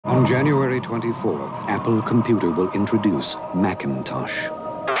On January 24th, Apple Computer will introduce Macintosh.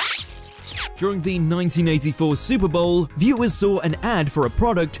 During the 1984 Super Bowl, viewers saw an ad for a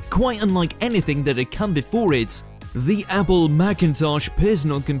product quite unlike anything that had come before it, the Apple Macintosh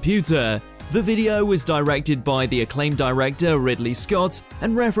personal computer. The video was directed by the acclaimed director Ridley Scott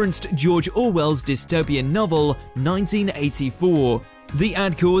and referenced George Orwell's dystopian novel 1984. The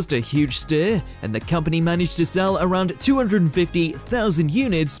ad caused a huge stir, and the company managed to sell around 250,000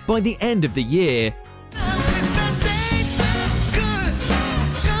 units by the end of the year.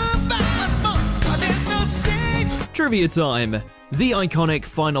 Trivia time! The iconic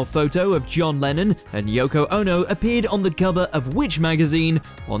final photo of John Lennon and Yoko Ono appeared on the cover of which magazine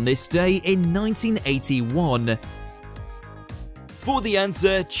on this day in 1981? For the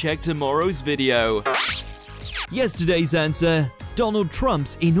answer, check tomorrow's video. Yesterday's answer: Donald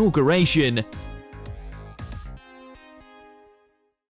Trump's inauguration.